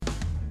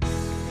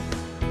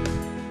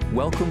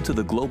Welcome to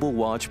the Global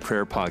Watch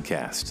Prayer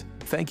Podcast.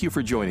 Thank you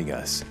for joining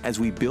us as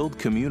we build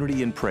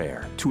community in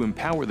prayer to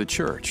empower the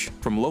church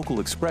from local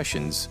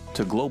expressions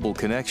to global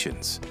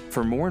connections.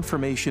 For more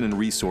information and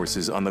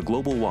resources on the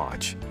Global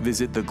Watch,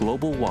 visit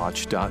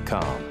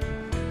theglobalwatch.com.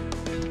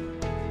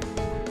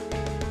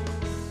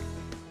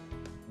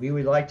 We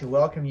would like to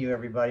welcome you,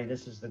 everybody.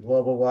 This is the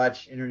Global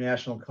Watch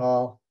International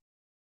Call.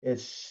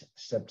 It's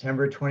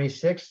September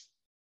 26th,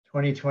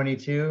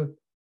 2022,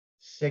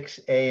 6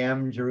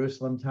 a.m.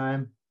 Jerusalem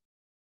time.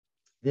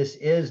 This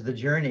is The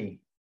Journey,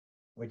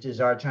 which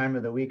is our time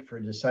of the week for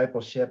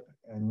discipleship,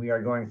 and we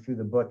are going through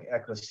the book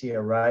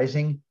Ekklesia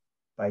Rising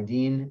by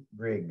Dean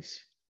Briggs.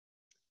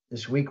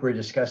 This week we're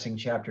discussing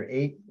chapter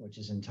 8, which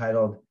is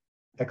entitled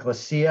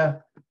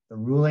Ekklesia, the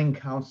Ruling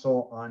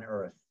Council on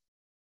Earth.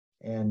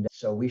 And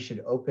so we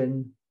should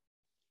open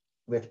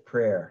with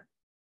prayer.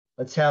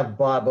 Let's have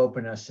Bob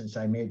open us since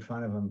I made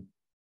fun of him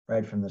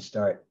right from the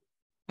start.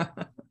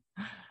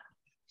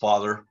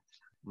 Father,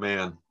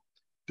 man,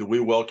 do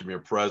we welcome your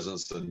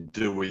presence and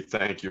do we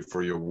thank you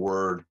for your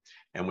word?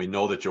 And we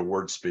know that your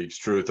word speaks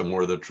truth, and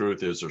where the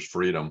truth is, there's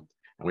freedom.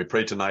 And we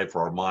pray tonight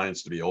for our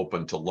minds to be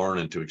open to learn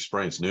and to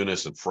experience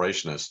newness and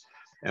freshness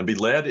and be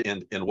led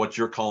in what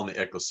you're calling the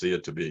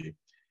Ekklesia to be.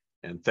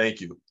 And thank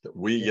you that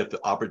we get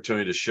the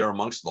opportunity to share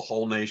amongst the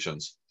whole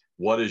nations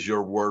what is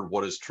your word,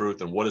 what is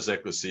truth, and what is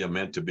Ekklesia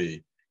meant to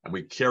be. And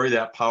we carry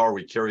that power,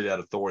 we carry that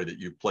authority that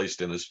you've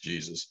placed in us,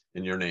 Jesus.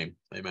 In your name,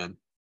 amen.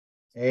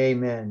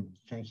 Amen.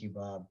 Thank you,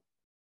 Bob.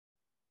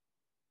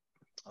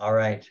 All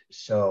right,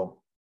 so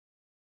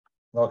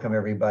welcome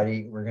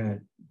everybody. We're going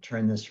to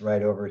turn this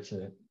right over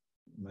to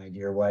my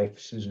dear wife,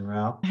 Susan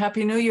Rao.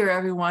 Happy New Year,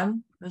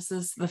 everyone. This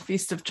is the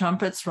Feast of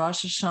Trumpets,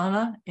 Rosh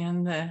Hashanah,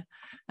 in the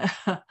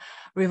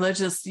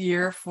religious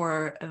year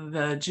for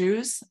the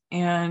Jews,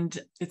 and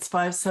it's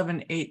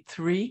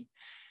 5783.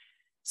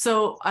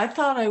 So I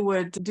thought I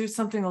would do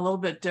something a little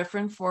bit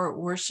different for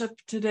worship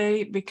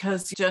today,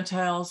 because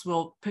Gentiles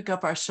will pick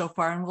up our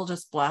shofar and we'll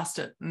just blast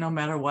it no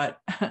matter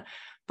what.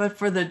 But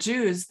for the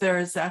Jews, there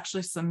is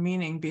actually some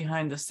meaning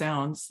behind the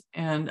sounds.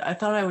 And I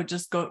thought I would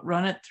just go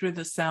run it through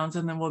the sounds,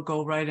 and then we'll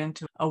go right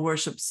into a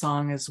worship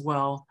song as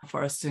well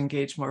for us to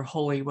engage more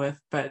wholly with.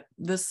 But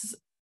this,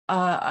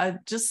 I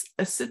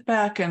sit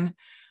back and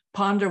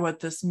ponder what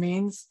this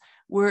means.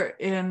 We're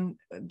in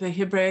the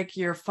Hebraic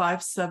year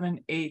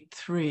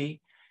 5783.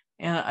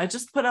 And I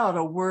just put out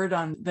a word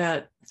on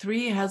that.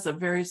 3 has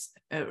a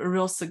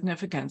real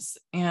significance.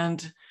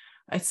 And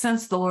I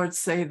sense the Lord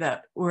say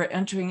that we're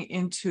entering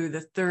into the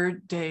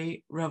third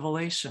day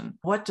revelation.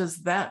 What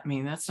does that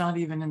mean? That's not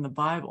even in the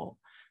Bible,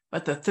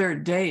 but the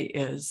third day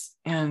is.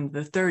 And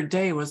the third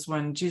day was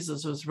when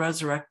Jesus was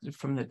resurrected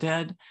from the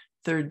dead.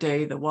 Third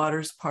day, the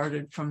waters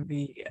parted from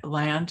the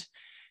land,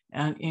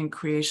 and in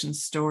creation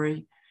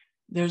story,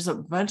 there's a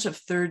bunch of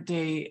third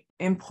day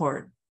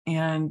import.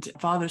 And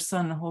Father,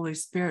 Son, and Holy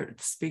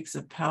Spirit speaks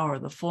of power,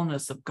 the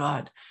fullness of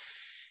God.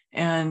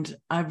 And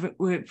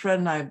Fred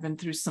and I have been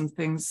through some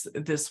things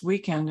this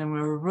weekend, and we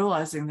were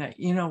realizing that,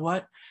 you know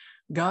what,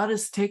 God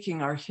is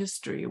taking our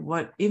history,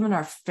 even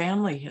our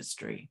family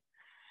history,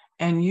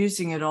 and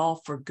using it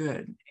all for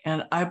good.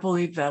 And I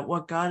believe that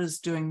what God is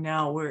doing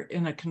now, we're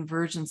in a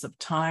convergence of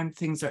time,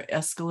 things are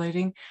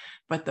escalating,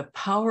 but the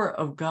power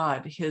of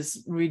God,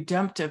 his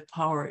redemptive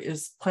power,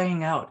 is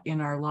playing out in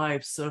our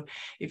lives. So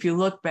if you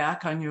look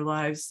back on your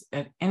lives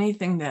at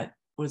anything that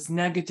was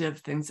negative,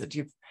 things that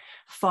you've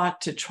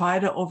fought to try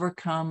to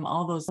overcome,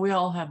 all those, we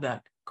all have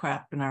that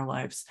crap in our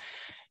lives.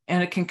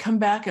 And it can come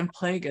back and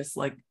plague us.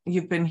 Like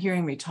you've been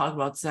hearing me talk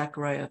about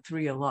Zechariah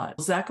 3 a lot.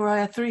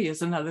 Zechariah 3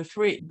 is another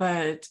 3,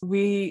 but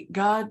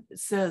God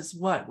says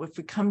what? If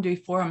we come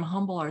before him,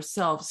 humble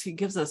ourselves, he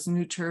gives us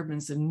new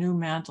turbans and new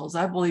mantles.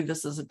 I believe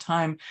this is a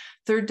time,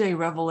 third day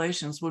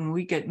revelations, when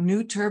we get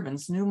new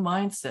turbans, new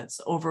mindsets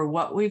over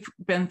what we've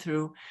been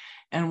through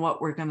and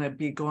what we're going to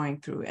be going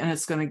through. And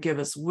it's going to give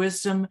us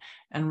wisdom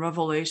and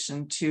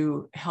revelation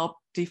to help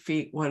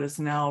defeat what is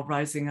now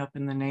rising up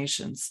in the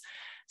nations.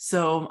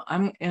 So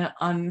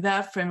on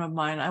that frame of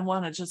mind, I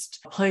want to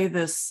just play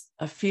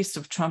a Feast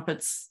of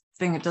Trumpets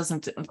thing. It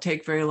doesn't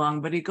take very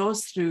long, but he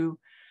goes through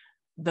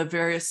the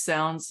various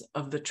sounds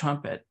of the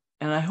trumpet.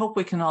 And I hope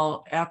we can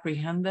all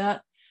apprehend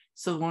that.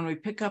 So when we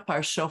pick up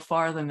our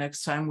shofar the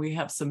next time, we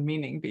have some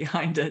meaning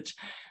behind it.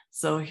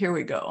 So here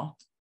we go.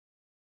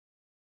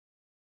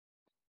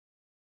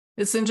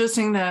 It's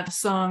interesting that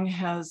song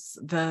has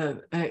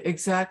the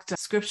exact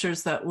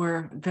scriptures that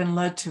we're been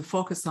led to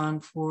focus on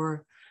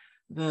for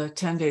the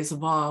 10 days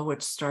of awe,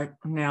 which start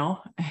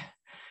now.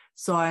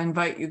 So I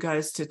invite you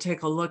guys to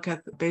take a look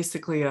at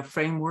basically a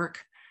framework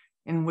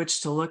in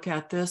which to look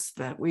at this,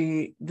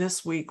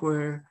 this week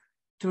we're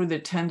through the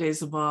 10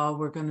 days of awe,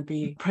 we're going to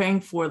be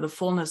praying for the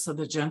fullness of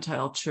the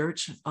Gentile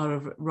church out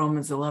of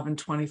Romans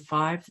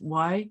 11:25.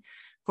 Why?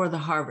 For the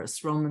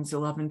harvest, Romans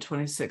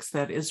 11:26,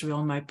 that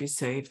Israel might be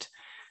saved.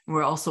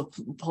 We're also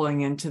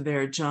pulling into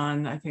there,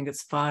 John, I think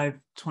it's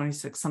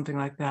 5:26, something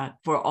like that,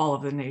 for all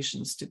of the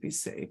nations to be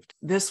saved.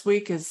 This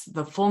week is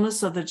the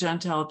fullness of the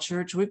Gentile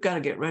church. We've got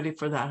to get ready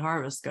for that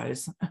harvest,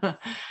 guys.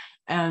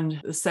 And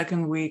the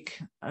second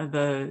week,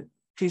 the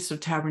Feast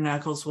of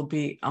Tabernacles will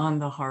be on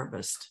the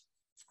harvest.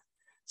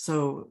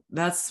 So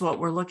that's what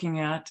we're looking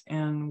at.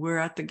 And we're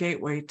at the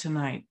gateway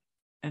tonight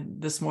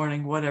and this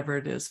morning, whatever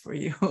it is for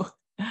you.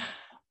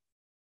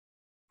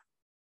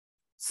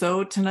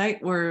 So tonight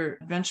we're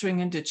venturing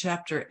into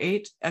chapter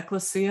 8,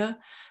 Ekklesia,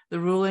 the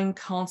ruling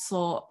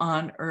council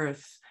on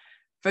earth.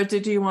 Fred,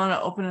 did you want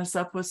to open us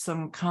up with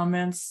some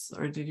comments,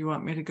 or did you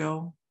want me to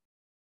go?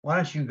 Why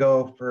don't you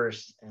go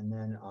first, and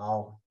then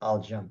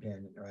I'll jump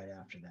in right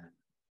after that.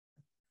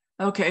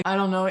 Okay, I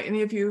don't know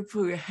any of you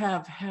who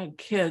have had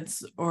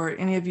kids, or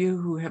any of you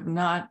who have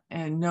not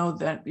and know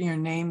that your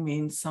name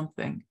means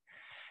something.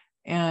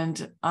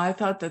 And I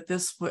thought that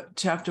this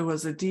chapter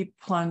was a deep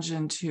plunge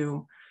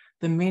into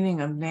the meaning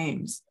of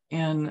names,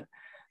 and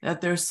that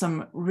there's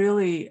some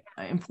really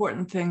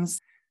important things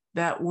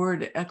that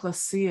word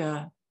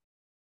Ekklesia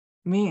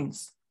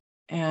means.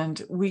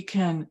 And we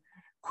can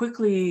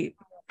quickly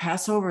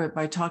pass over it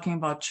by talking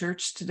about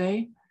church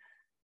today.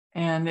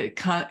 And it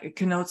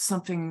connotes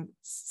something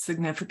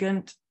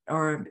significant,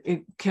 or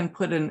it can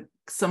put in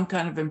some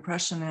kind of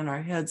impression in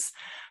our heads.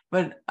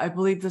 But I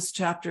believe this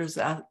chapter is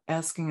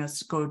asking us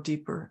to go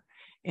deeper,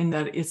 in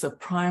that it's a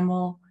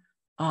primal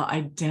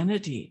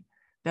identity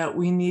that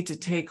we need to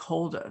take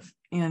hold of.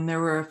 And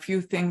there were a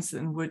few things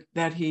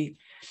that he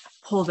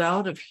pulled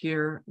out of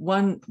here.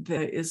 One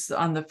that is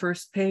on the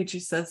first page,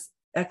 he says,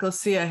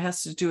 Ekklesia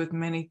has to do with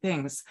many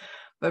things,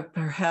 but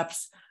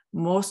perhaps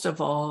most of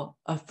all,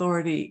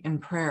 authority in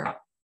prayer.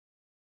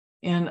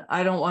 And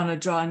I don't want to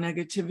draw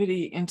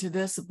negativity into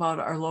this about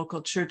our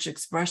local church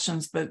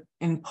expressions, but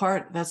in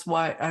part, that's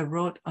why I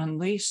wrote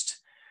Unleashed,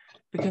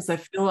 because I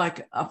feel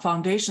like a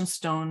foundation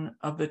stone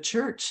of the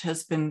church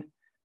has been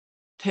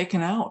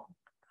taken out.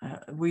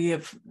 We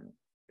have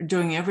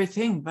doing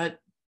everything but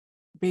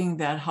being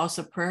that house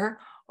of prayer,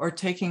 or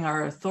taking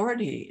our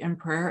authority in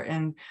prayer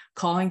and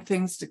calling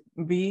things to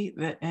be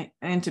that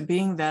into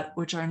being that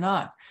which are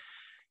not.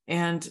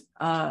 And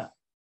I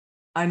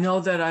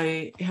know that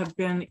I have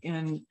been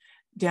in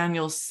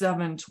Daniel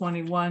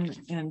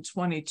 7:21 and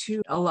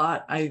 22 a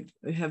lot. I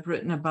have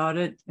written about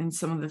it in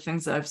some of the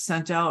things that I've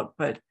sent out,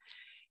 but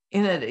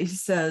in it, he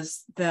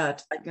says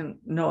that, I can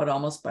know it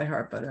almost by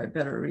heart, but I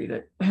better read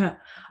it.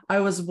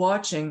 I was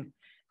watching,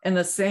 and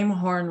the same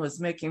horn was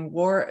making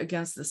war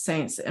against the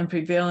saints and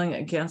prevailing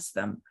against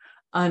them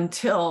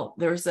until,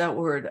 there's that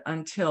word,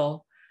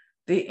 until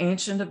the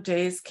Ancient of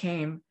Days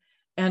came,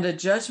 and a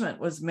judgment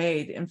was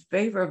made in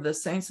favor of the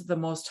saints of the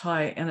Most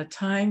High, and a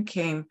time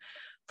came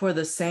for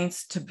the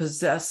saints to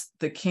possess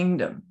the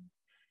kingdom.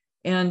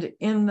 And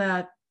in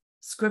that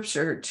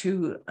scripture,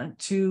 two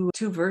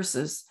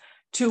verses,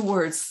 two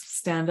words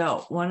stand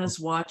out. One is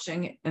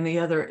watching, and the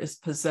other is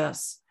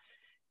possess.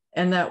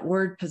 And that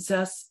word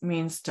possess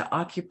means to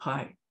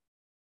occupy.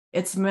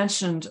 It's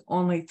mentioned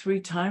only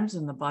 3 times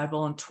in the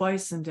Bible and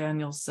twice in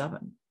Daniel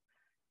 7.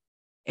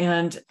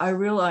 And I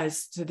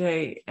realized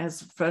today,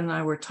 as Fred and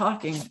I were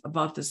talking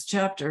about this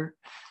chapter,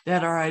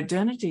 that our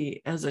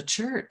identity as a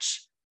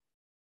church,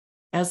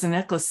 as an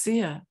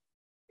ekklesia,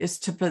 is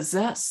to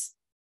possess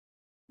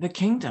the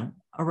kingdom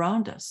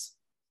around us.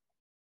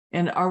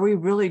 And are we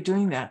really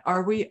doing that?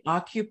 Are we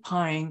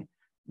occupying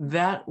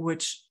that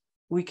which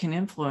we can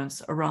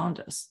influence around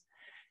us?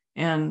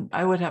 And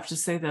I would have to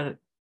say that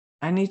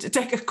I need to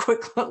take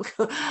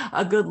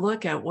a good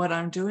look at what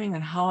I'm doing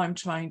and how I'm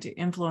trying to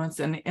influence.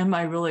 And am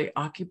I really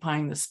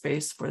occupying the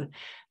space for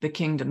the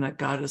kingdom that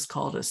God has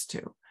called us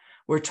to?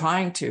 We're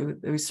trying to,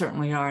 we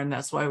certainly are. And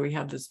that's why we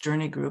have this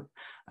journey group.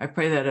 I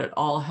pray that it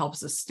all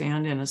helps us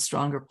stand in a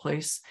stronger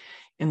place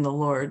in the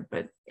Lord.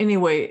 But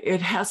anyway,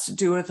 it has to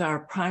do with our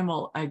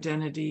primal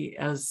identity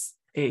as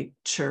a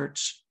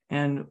church.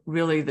 And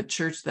really the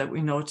church that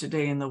we know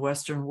today in the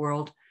Western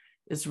world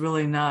is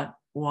really not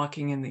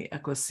walking in the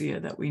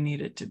ekklesia that we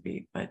need it to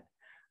be. But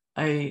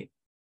I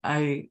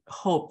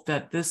hope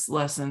that this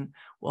lesson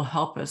will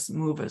help us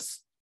move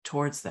us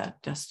towards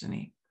that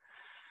destiny.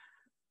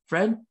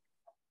 Fred?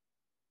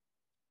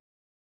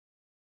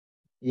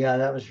 Yeah,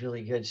 that was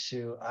really good,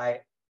 Sue.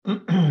 I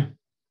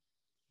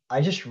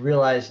just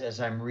realized as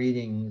I'm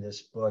reading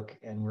this book,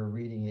 and we're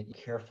reading it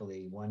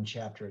carefully, one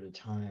chapter at a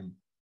time,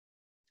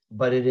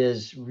 but it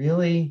is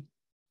really,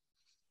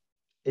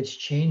 it's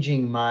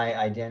changing my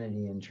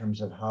identity in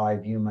terms of how I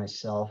view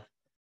myself.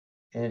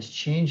 And it's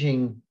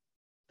changing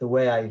the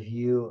way I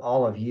view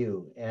all of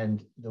you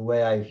and the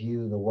way I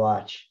view the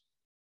watch.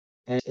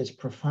 And it's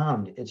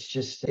profound. It's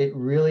just,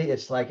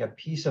 it's like a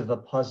piece of the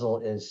puzzle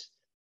is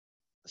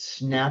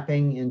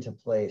snapping into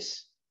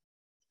place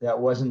that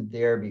wasn't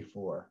there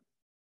before.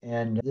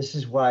 And this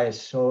is why it's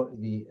so,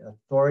 the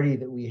authority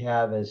that we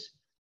have as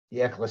the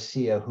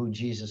ekklesia, who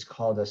Jesus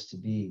called us to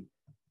be,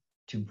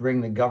 to bring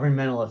the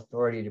governmental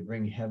authority to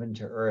bring heaven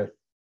to earth,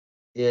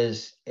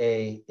 is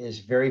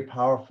very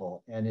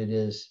powerful. And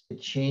it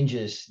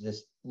changes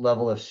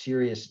level of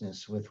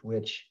seriousness with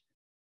which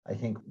I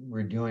think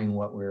we're doing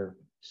what we're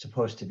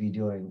supposed to be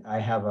doing. I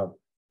have a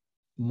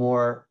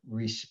more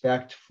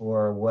respect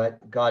for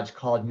what God's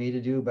called me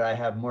to do, but I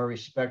have more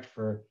respect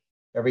for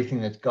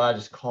everything that God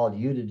has called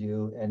you to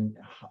do and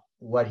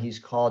what he's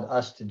called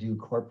us to do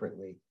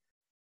corporately.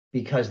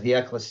 Because the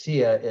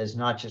Ekklesia is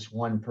not just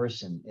one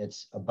person,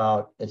 it's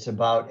about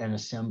an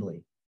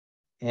assembly.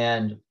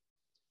 And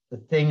the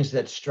things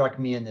that struck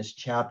me in this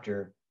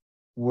chapter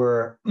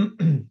were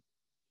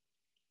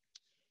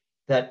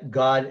that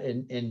God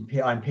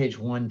on page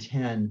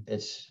 110,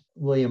 it's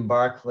William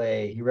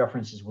Barclay, he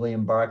references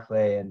William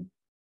Barclay and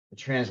the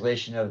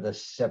translation of the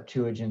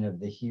Septuagint of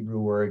the Hebrew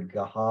word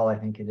gahal, I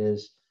think it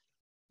is,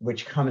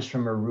 which comes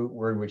from a root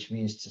word which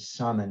means to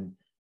summon.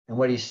 And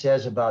what he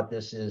says about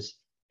this is,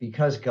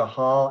 because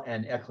gahal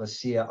and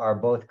Ekklesia are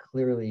both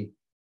clearly,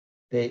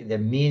 the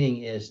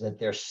meaning is that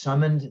they're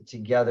summoned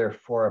together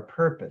for a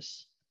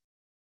purpose,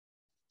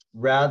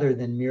 rather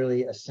than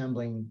merely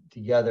assembling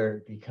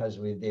together because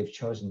they've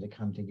chosen to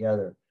come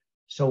together.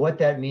 So what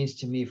that means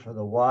to me for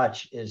the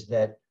watch is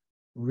that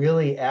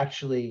really,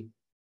 actually,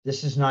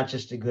 this is not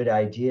just a good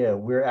idea.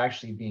 We're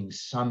actually being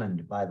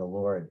summoned by the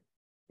Lord.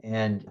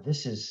 And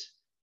this is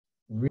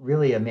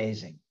really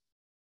amazing.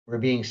 We're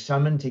being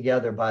summoned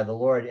together by the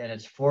Lord, and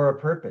it's for a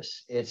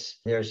purpose.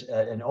 There's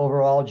an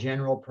overall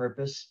general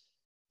purpose,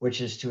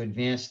 which is to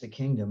advance the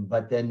kingdom,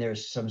 but then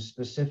there's some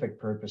specific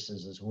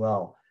purposes as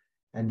well.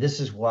 And this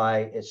is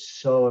why it's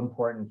so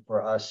important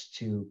for us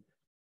to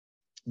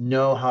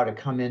know how to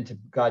come into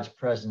God's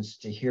presence,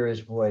 to hear his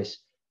voice,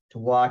 to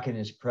walk in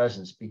his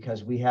presence,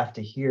 because we have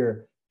to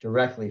hear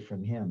directly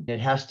from him.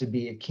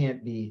 It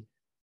can't be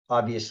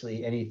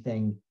obviously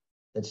anything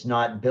that's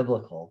not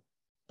biblical,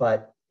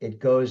 but it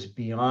goes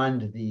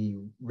beyond the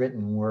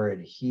written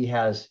word. He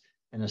has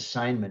an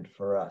assignment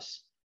for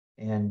us.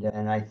 And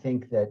I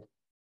think that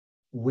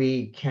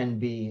we can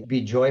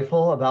be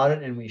joyful about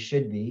it, and we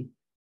should be,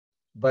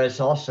 but it's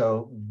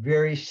also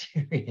very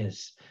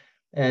serious,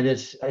 and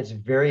it's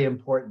very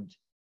important.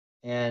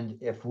 And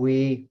if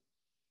we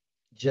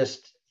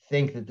just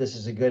think that this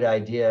is a good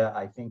idea,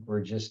 I think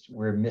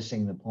we're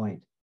missing the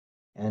point.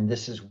 And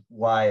this is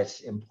why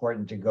it's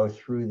important to go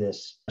through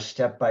this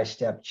step by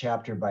step,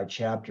 chapter by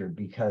chapter,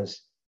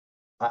 because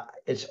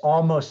it's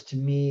almost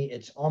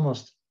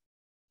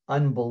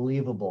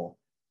unbelievable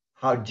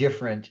how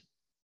different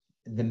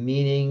the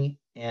meaning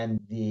and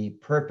the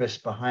purpose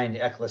behind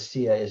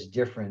Ekklesia is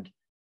different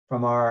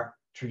from our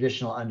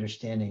traditional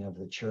understanding of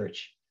the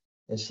church.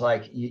 It's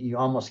like you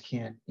almost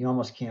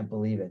can't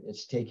believe it.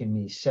 It's taken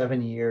me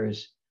 7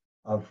 years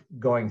of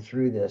going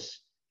through this,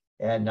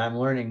 and I'm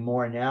learning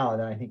more now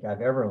than I think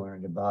I've ever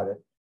learned about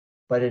it.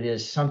 But it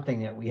is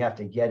something that we have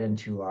to get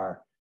into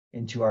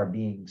our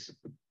beings.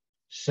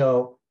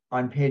 So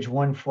on page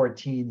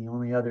 114, the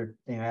only other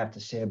thing I have to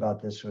say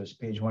about this was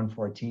page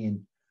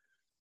 114.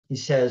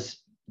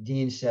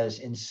 Dean says,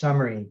 in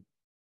summary,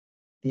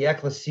 the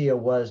Ekklesia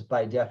was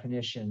by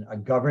definition a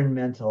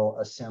governmental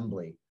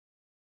assembly.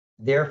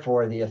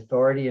 Therefore, the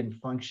authority and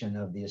function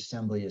of the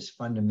assembly is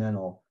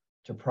fundamental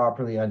to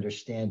properly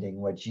understanding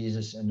what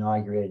Jesus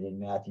inaugurated in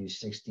Matthew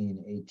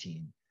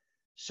 16:18.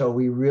 So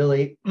we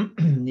really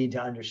need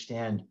to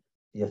understand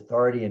the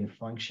authority and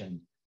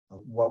function of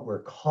what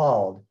we're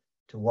called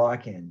to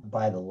walk in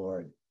by the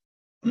Lord.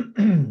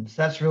 So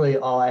that's really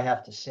all I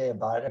have to say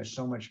about it. There's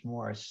so much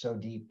more. It's so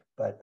deep,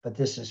 but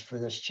this is for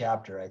this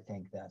chapter. I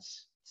think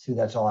that's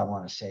all I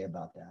want to say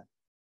about that.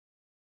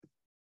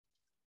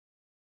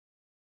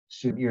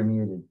 Sue, you're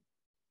muted.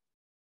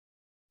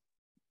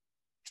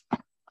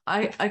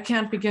 I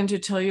can't begin to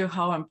tell you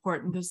how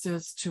important this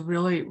is to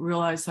really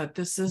realize that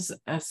this is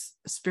a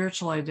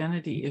spiritual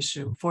identity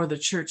issue for the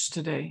church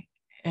today.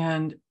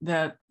 And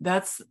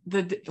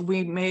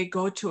we may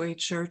go to a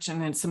church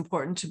and it's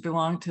important to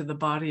belong to the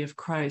body of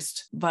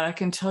Christ, but I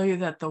can tell you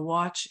that the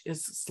watch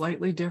is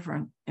slightly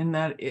different in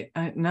that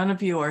none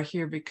of you are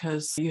here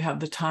because you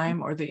have the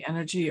time or the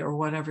energy or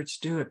whatever to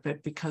do it,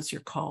 but because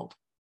you're called.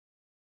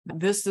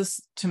 This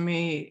is, to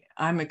me,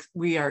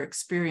 we are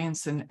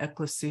experiencing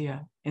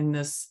Ekklesia in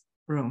this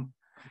room,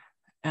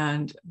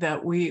 and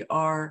that we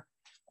are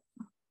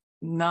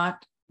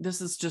not, this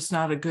is just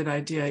not a good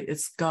idea.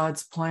 It's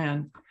God's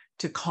plan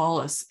to call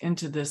us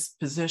into this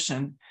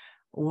position.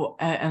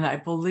 And I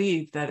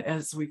believe that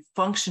as we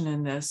function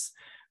in this,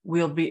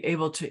 we'll be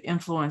able to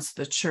influence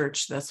the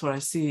church. That's what I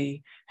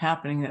see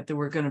happening, that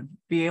we're going to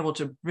be able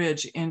to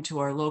bridge into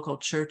our local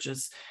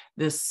churches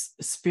this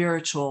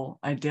spiritual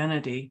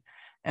identity.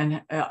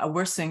 And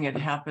we're seeing it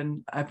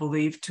happen, I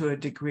believe, to a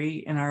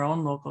degree in our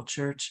own local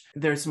church.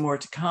 There's more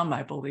to come,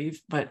 I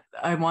believe, but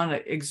I want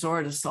to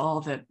exhort us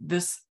all that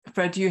this,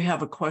 Fred, do you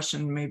have a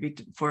question maybe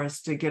for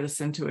us to get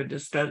us into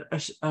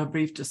a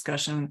brief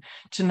discussion?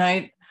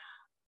 Tonight,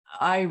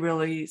 I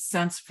really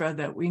sense, Fred,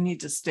 that we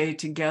need to stay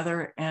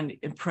together and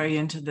pray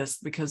into this,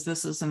 because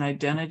this is an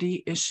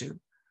identity issue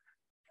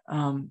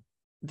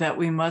that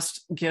we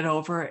must get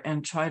over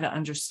and try to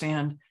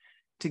understand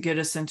to get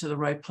us into the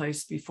right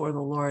place before the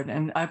Lord.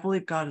 And I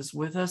believe God is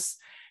with us,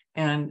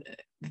 And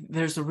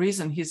there's a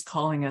reason he's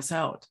calling us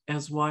out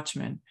as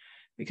watchmen,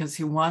 because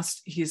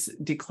he's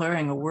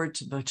declaring a word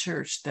to the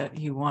church that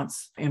he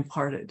wants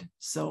imparted.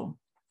 So.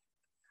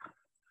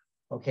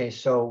 Okay,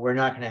 so we're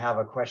not going to have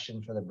a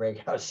question for the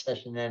breakout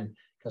session then,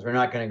 because we're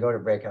not going to go to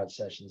breakout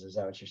sessions. Is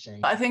that what you're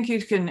saying? I think you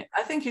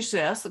should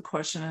ask the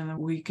question and then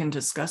we can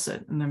discuss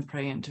it and then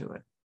pray into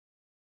it.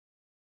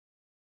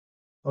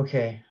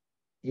 Okay.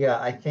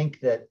 Yeah, I think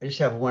that I just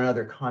have one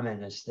other comment,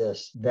 and it's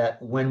this,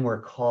 that when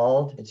we're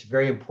called, it's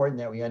very important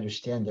that we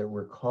understand that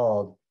we're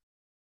called.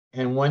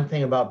 And one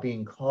thing about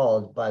being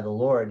called by the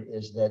Lord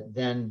is that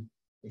then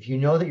if you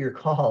know that you're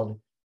called,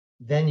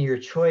 then your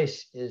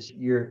choice is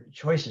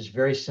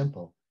very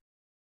simple.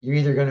 You're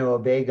either going to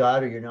obey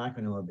God or you're not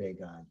going to obey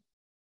God.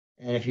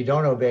 And if you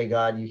don't obey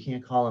God, you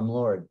can't call him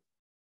Lord.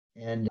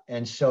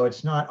 And so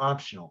it's not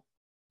optional.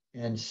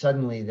 And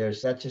suddenly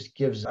that just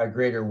gives a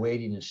greater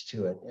weightiness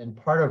to it. And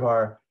part of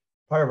our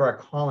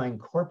calling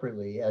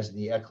corporately as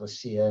the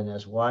Ekklesia and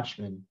as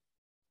watchmen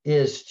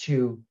is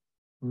to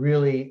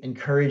really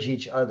encourage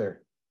each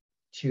other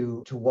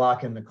to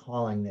walk in the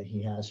calling that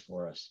he has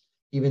for us.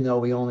 Even though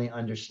we only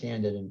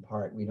understand it in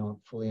part, we don't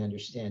fully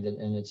understand it.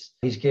 And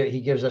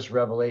he gives us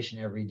revelation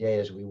every day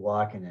as we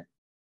walk in it.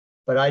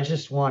 But I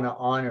just want to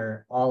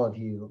honor all of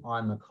you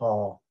on the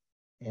call.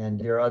 And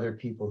there are other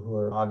people who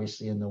are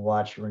obviously in the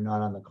watch who are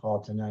not on the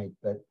call tonight,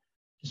 but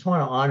just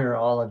want to honor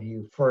all of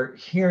you for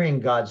hearing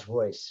God's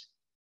voice.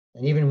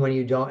 And even when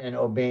you don't, and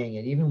obeying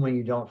it, even when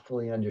you don't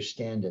fully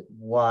understand it,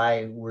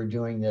 why we're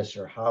doing this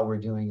or how we're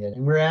doing it.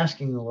 And we're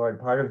asking the Lord,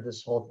 part of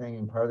this whole thing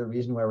and part of the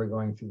reason why we're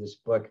going through this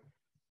book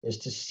is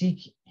to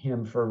seek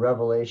him for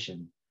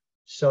revelation,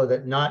 so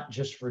that not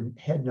just for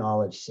head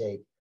knowledge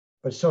sake,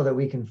 but so that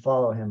we can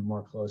follow him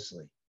more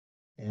closely.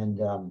 And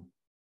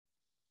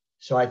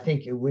so I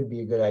think it would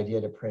be a good idea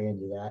to pray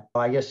into that.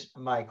 I guess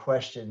my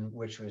question,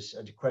 which was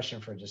a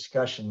question for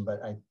discussion,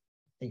 but I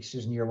think,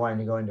 Susan, you're wanting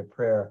to go into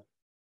prayer.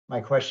 My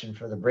question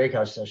for the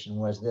breakout session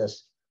was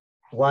this: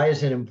 why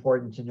is it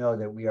important to know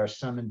that we are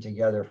summoned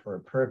together for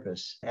a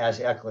purpose as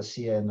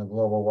Ekklesia in the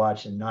Global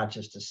Watch, and not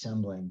just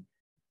assembling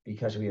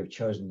because we have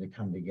chosen to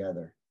come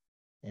together?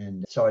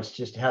 And so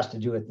it has to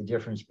do with the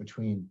difference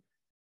between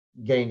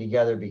getting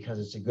together because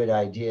it's a good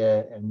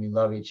idea and we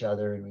love each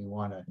other and we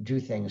want to do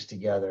things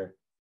together,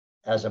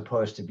 as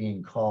opposed to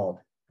being called.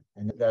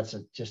 And that's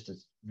just a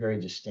very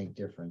distinct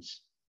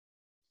difference.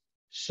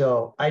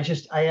 So I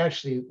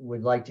actually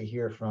would like to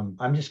hear from,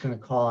 I'm just going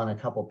to call on a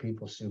couple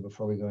people, Sue,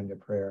 before we go into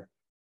prayer.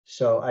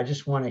 So I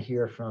just want to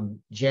hear from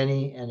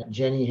Jenny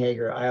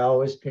Hager. I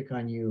always pick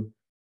on you.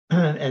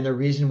 And the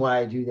reason why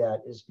I do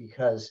that is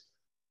because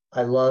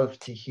I love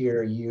to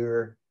hear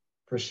your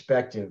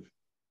perspective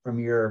from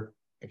your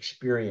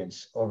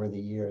experience over the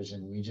years.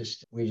 And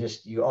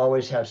you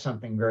always have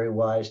something very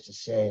wise to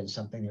say and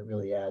something that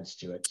really adds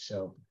to it.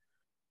 So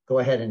go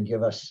ahead and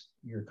give us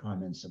your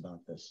comments about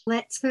this.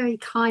 That's very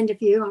kind of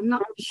you. I'm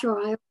not sure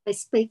I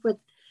always speak with,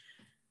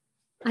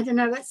 I don't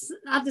know,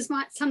 others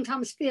might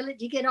sometimes feel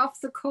that you get off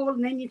the call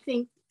and then you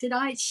think, did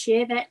I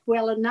share that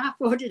well enough,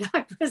 or did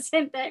I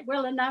present that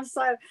well enough?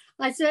 So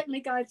I certainly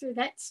go through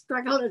that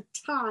struggle at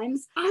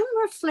times. I'm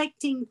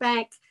reflecting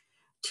back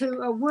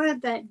to a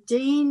word that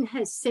Dean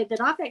has said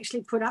that I've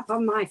actually put up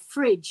on my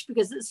fridge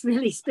because it's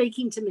really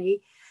speaking to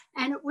me.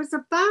 And it was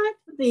about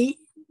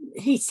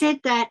he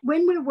said that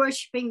when we're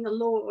worshiping the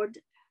Lord,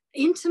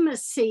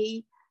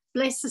 intimacy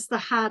blesses the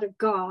heart of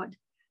God,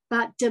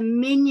 but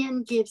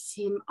dominion gives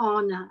him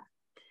honor.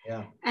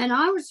 Yeah. And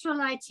I was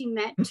relating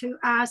that to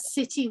our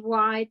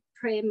citywide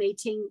prayer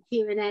meeting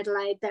here in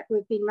Adelaide that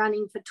we've been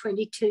running for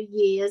 22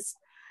 years.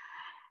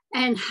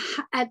 And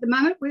at the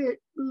moment, we're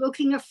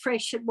looking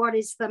afresh at what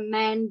is the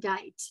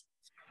mandate.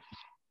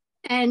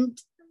 And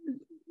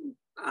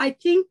I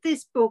think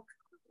this book,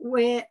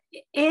 where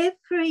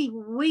every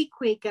week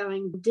we're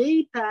going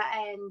deeper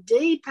and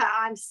deeper.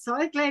 I'm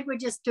so glad we're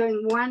just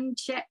doing one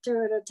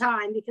chapter at a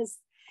time, because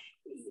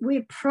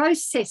we're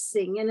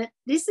processing. And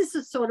this is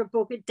the sort of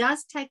book, it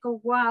does take a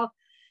while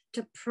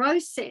to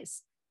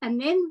process.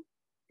 And then,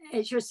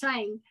 as you're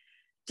saying,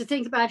 to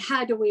think about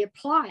how do we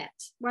apply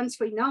it? Once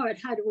we know it,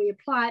 how do we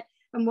apply it?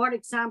 And what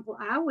example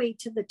are we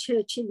to the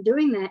church in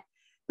doing that?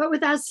 But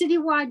with our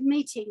citywide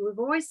meeting, we've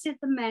always said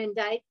the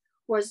mandate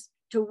was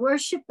to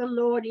worship the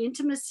Lord,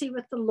 intimacy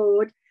with the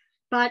Lord,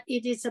 but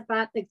it is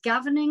about the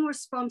governing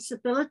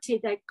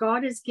responsibility that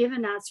God has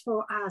given us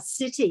for our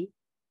city,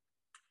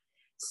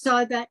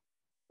 so that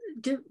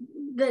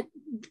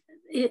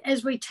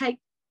as we take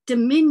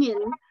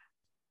dominion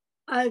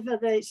over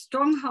the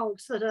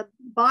strongholds that are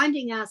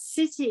binding our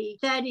city,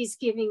 that is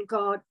giving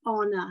God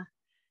honor.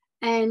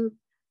 And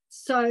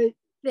so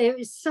there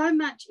is so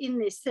much in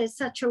this. There's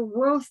such a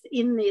wealth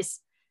in this.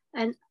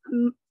 And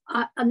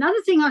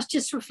another thing I was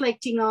just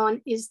reflecting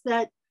on is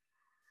that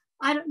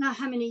I don't know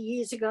how many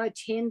years ago,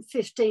 10,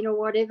 15 or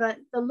whatever,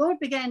 the Lord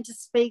began to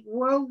speak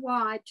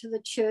worldwide to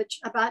the church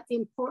about the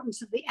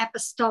importance of the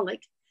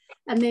apostolic,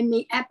 and then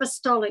the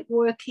apostolic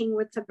working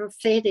with the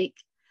prophetic.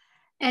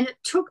 And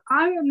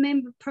I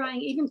remember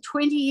praying even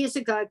 20 years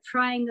ago,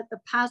 praying that the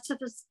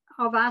pastors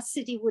of our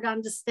city would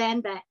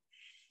understand that.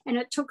 And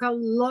it took a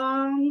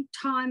long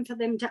time for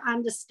them to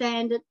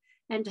understand it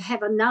and to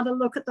have another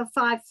look at the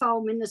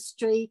fivefold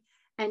ministry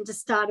and to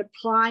start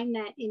applying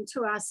that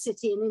into our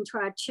city and into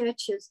our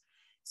churches.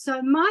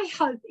 So my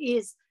hope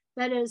is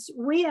that as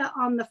we are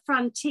on the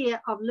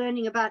frontier of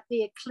learning about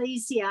the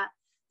Ekklesia,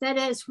 that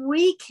as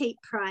we keep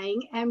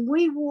praying and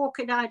we walk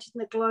it out in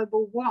the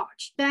global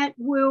watch, that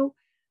will,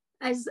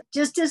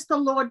 just as the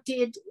Lord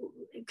did,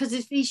 because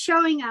if he's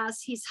showing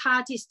us, his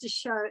heart is to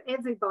show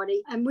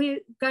everybody, and we're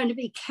going to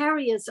be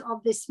carriers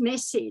of this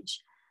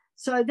message.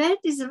 So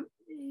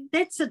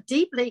that's a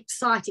deeply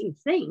exciting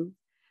thing,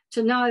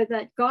 to know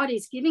that God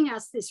is giving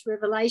us this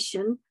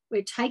revelation.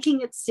 We're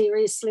taking it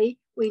seriously.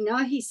 We know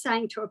he's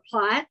saying to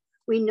apply it.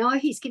 We know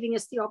he's giving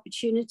us the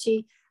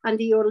opportunity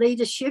under your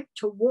leadership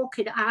to walk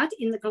it out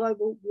in the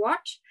global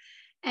watch.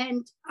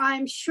 And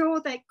I'm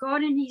sure that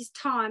God in his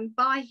time,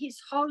 by his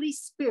Holy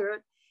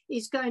Spirit,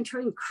 is going to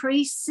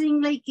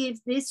increasingly give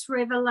this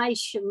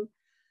revelation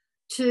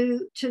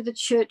to the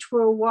church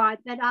worldwide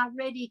that are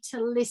ready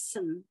to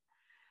listen.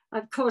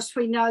 Of course,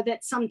 we know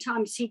that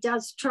sometimes he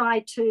does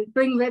try to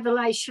bring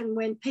revelation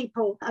when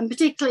people, and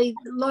particularly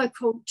the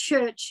local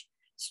church,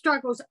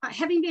 struggles.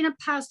 Having been a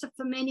pastor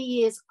for many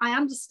years, I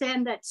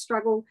understand that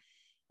struggle.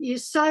 You're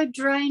so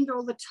drained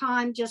all the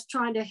time just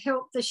trying to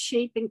help the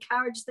sheep,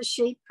 encourage the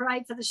sheep,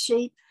 pray for the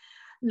sheep,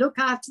 look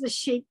after the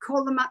sheep,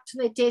 call them up to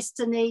their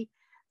destiny,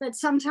 that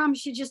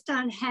sometimes you just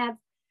don't have,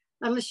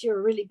 unless you're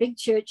a really big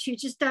church, you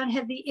just don't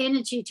have the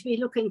energy to be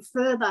looking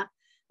further.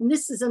 And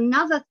this is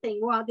another thing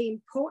why the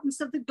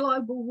importance of the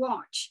global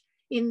watch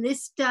in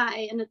this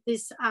day and at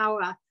this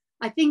hour.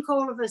 I think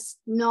all of us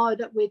know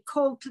that we're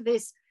called to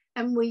this,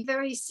 and we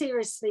very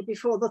seriously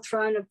before the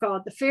throne of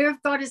God. The fear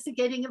of God is the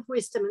getting of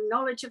wisdom, and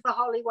knowledge of the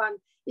Holy One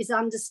is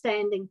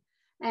understanding.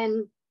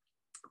 And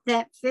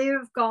that fear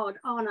of God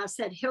on us,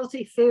 that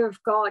healthy fear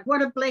of God,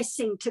 what a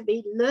blessing to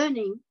be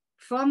learning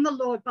from the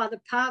Lord by the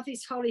power of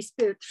his Holy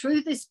Spirit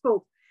through this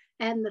book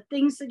and the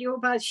things that you're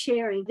both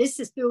sharing. This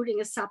is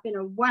building us up in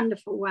a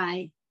wonderful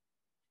way.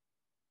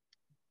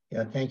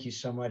 Yeah, thank you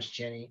so much,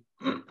 Jenny.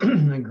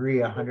 Agree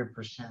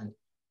 100%.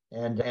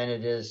 And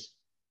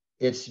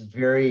it's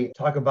very,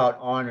 talk about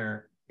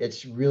honor.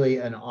 It's really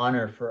an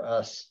honor for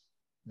us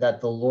that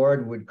the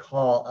Lord would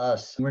call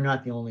us. We're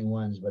not the only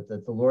ones, but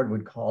that the Lord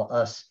would call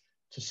us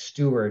to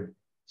steward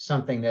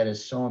something that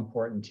is so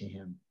important to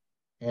him.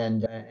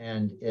 And that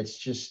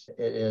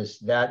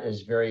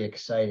is very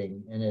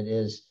exciting. And it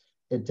is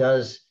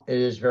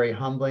very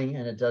humbling,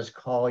 and it does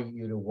call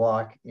you to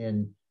walk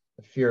in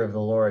the fear of the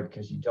Lord,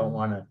 because you don't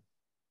want to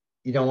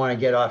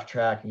get off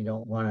track, and you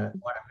don't want to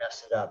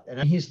mess it up.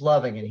 And he's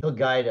loving, and he'll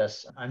guide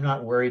us. I'm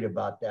not worried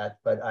about that,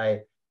 but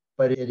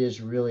it is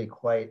really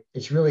quite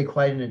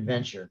an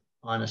adventure,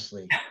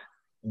 honestly.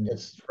 And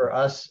it's for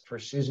us, for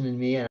Susan and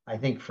me, and I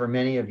think for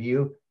many of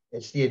you,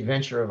 it's the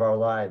adventure of our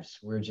lives.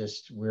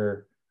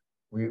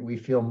 We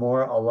feel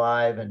more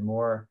alive and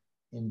more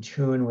in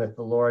tune with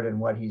the Lord and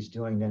what he's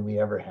doing than we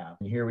ever have.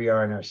 And here we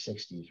are in our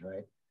 60s,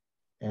 right?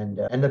 And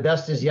the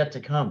best is yet to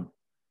come.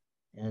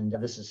 And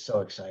this is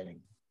so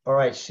exciting. All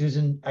right,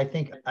 Susan, I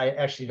think I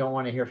actually don't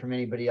want to hear from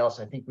anybody else.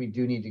 I think we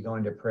do need to go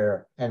into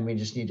prayer, and we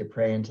just need to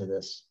pray into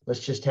this.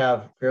 Let's just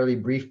have fairly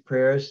brief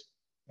prayers.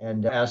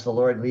 And as the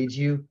Lord leads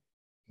you, you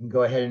can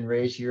go ahead and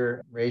raise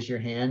your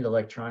hand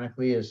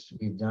electronically, as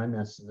we've done.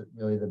 That's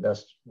really the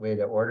best way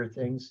to order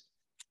things.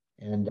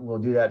 And we'll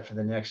do that for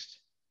the next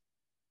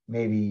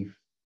maybe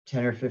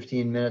 10 or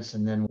 15 minutes,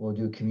 and then we'll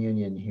do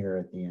communion here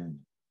at the end.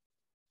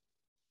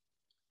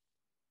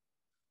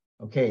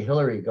 Okay,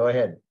 Hillary, go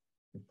ahead.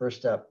 You're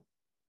first up.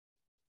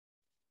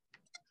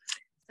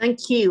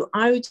 Thank you.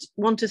 I would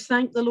want to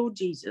thank the Lord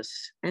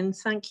Jesus, and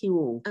thank you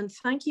all. And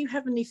thank you,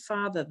 Heavenly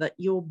Father, that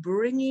you're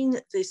bringing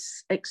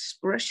this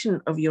expression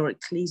of your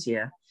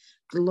Ekklesia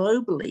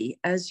globally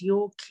as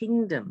your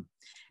kingdom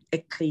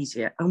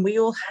Ekklesia. And we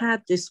all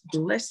had this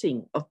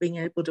blessing of being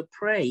able to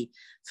pray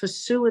for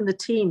Sue and the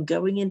team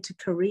going into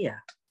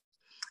Korea.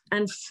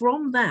 And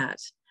from that,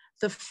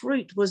 the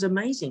fruit was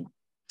amazing.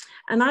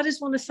 And I just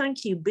want to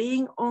thank you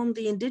being on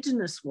the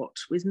Indigenous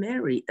Watch with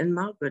Mary and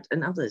Margaret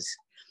and others.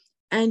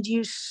 And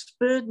you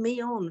spurred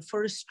me on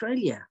for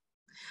Australia,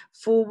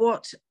 for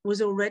what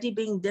was already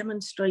being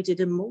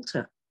demonstrated in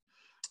Malta,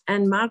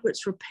 and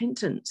Margaret's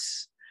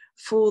repentance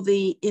for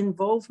the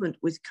involvement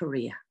with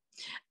Korea,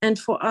 and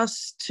for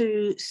us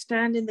to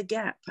stand in the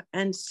gap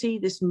and see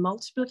this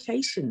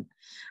multiplication.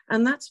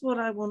 And that's what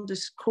I want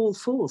to call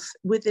forth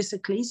with this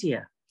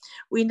Ekklesia.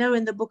 We know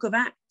in the book of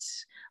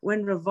Acts,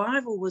 when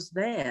revival was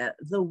there,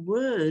 the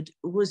word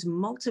was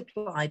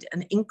multiplied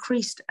and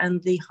increased,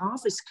 and the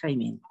harvest came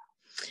in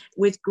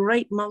with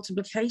great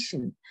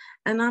multiplication.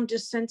 And I'm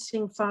just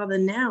sensing, Father,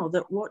 now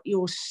that what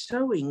you're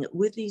sowing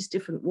with these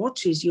different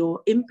watches,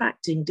 you're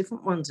impacting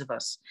different ones of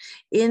us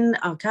in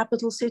our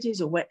capital cities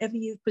or wherever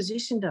you've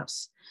positioned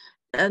us.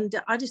 And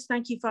I just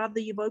thank you, Father,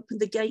 you've opened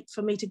the gate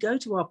for me to go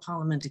to our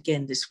parliament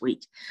again this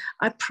week.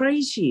 I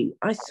praise you.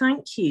 I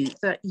thank you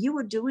that you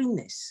are doing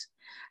this.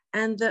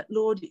 and that,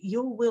 Lord,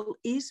 your will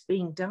is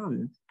being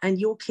done and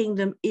your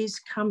kingdom is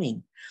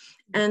coming,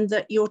 and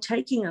that you're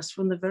taking us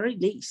from the very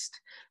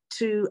least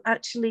to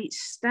actually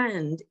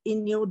stand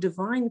in your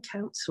divine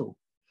counsel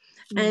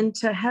and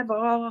to have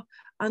our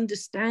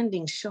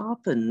understanding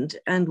sharpened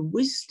and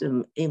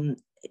wisdom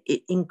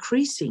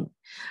increasing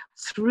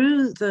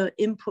through the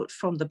input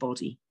from the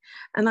body.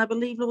 And I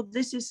believe, Lord,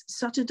 this is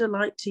such a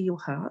delight to your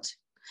heart.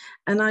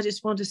 And I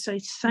just want to say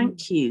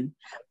thank you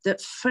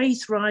that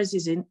faith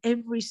rises in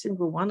every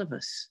single one of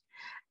us.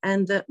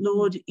 And that,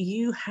 Lord,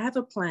 you have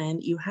a plan,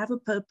 you have a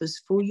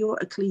purpose for your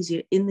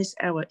ecclesia in this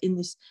hour, in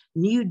this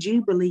new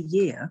Jubilee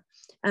year.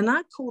 And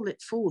I call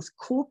it forth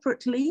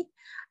corporately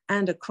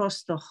and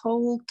across the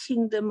whole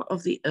kingdom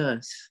of the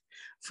earth,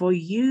 for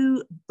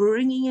you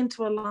bringing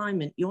into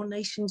alignment your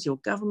nations, your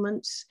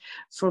governments,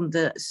 from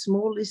the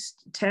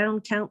smallest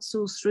town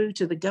councils through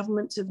to the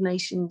governments of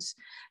nations,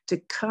 to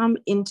come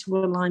into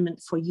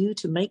alignment for you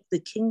to make the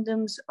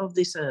kingdoms of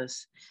this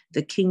earth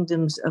the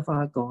kingdoms of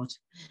our God.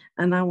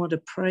 And I want to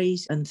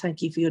praise and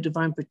thank you for your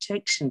divine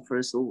protection for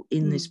us all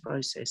in this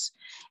process.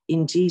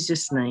 In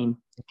Jesus' name,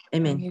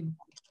 amen.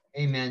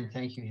 Amen.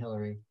 Thank you,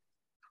 Hillary.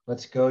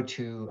 Let's go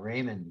to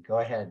Raymond. Go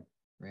ahead,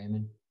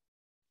 Raymond.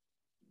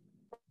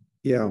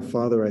 Yeah,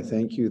 Father, I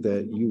thank you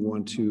that you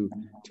want to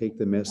take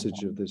the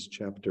message of this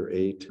chapter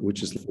 8,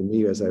 which is, for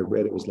me, as I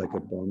read, it was like a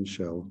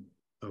bombshell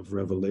of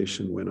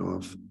revelation went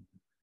off,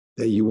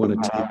 that you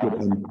want to take it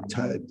and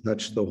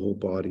touch the whole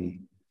body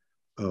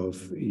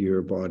of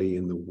your body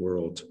in the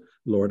world.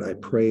 Lord, I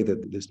pray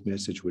that this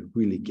message would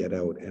really get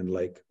out, and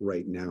like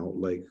right now,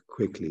 like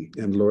quickly.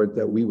 And Lord,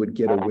 that we would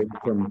get away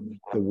from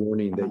the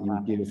warning that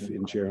you give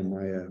in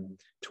Jeremiah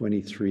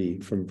 23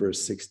 from verse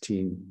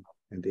 16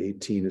 and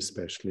 18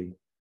 especially.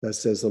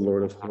 Thus says the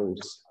Lord of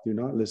hosts, do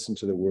not listen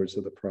to the words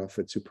of the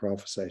prophets who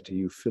prophesy to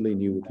you, filling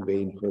you with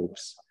vain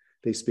hopes.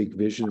 They speak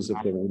visions of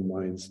their own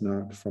minds,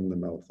 not from the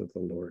mouth of the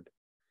Lord.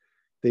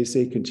 They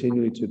say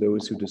continually to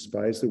those who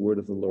despise the word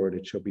of the Lord,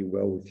 it shall be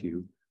well with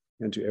you.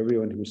 And to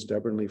everyone who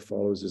stubbornly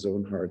follows his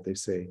own heart, they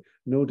say,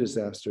 no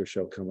disaster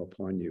shall come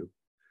upon you.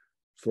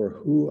 For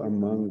who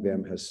among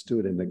them has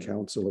stood in the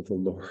counsel of the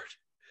Lord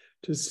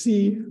to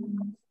see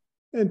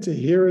and to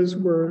hear his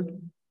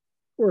word?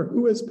 Or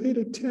who has paid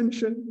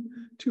attention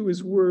to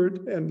his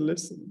word and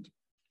listened?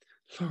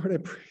 Lord, I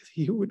pray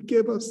that you would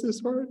give us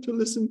this heart to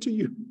listen to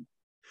you,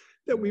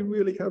 that we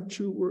really have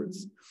true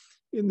words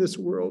in this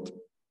world.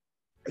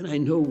 And I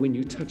know when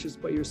you touch us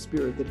by your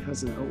spirit, that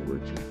has an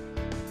outworking.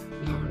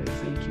 Lord, I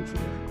thank you for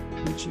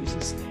that. In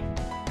Jesus'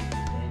 name.